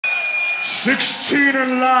16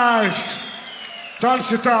 and live.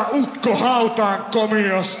 Tanssitaan ukko hautaan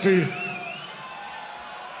komiasti.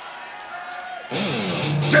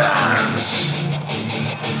 Dance!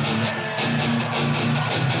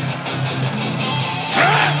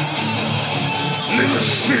 Hey! Lil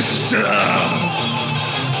Siztah!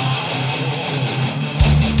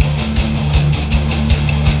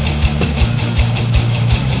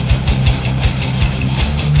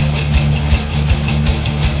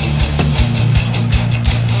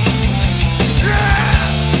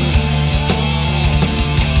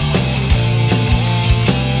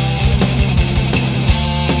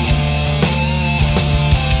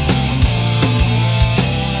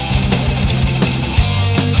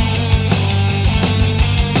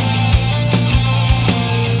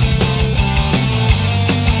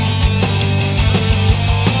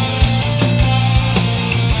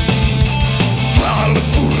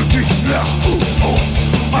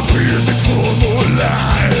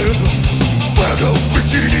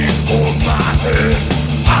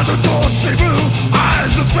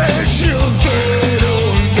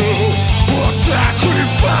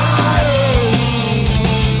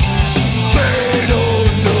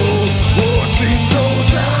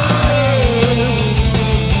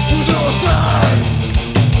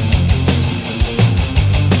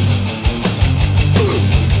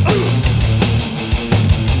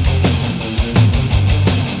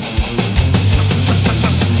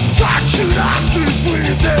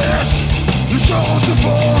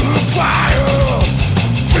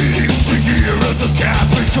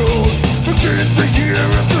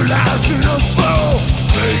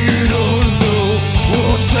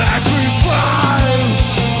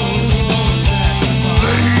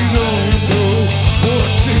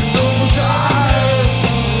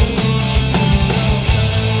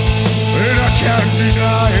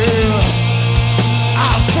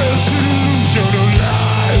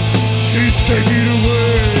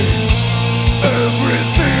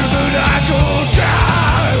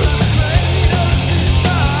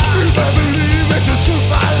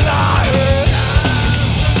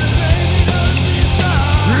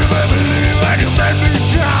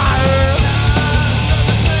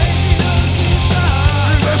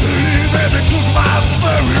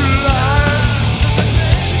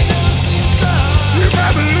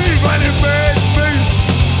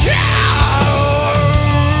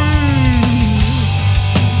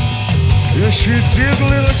 She did,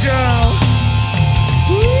 little girl.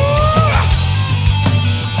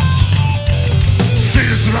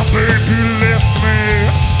 Since my baby left me,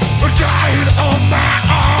 dying on my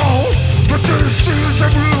own. But this is a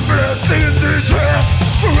room left in this head.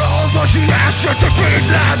 For all that she asked you to be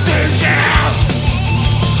like this, yeah.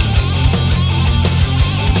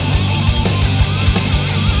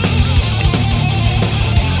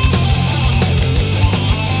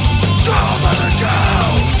 Go, mother, go.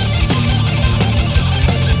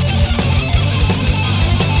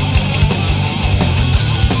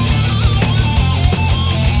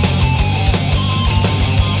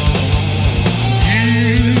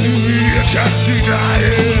 Can't deny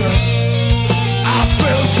it. I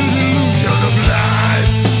felt an illusion of life.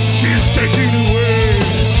 She's taking away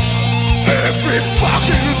every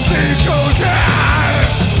fucking thing you'll die.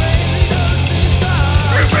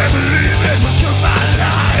 Remember leaving to my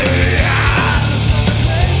life.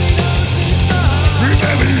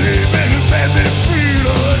 Remember leaving and made me feel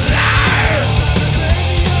alive.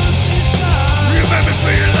 Remember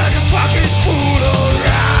feeling like a fucking fool,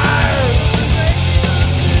 alright.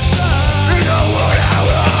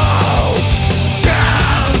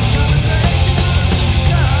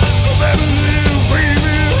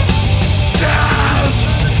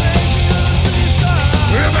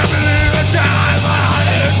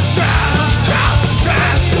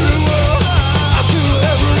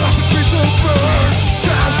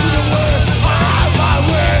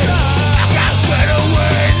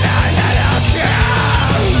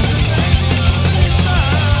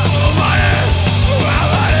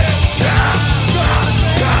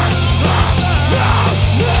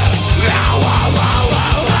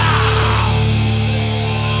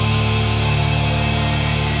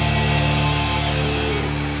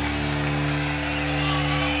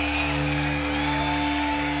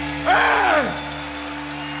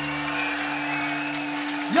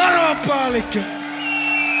 Päällikkö.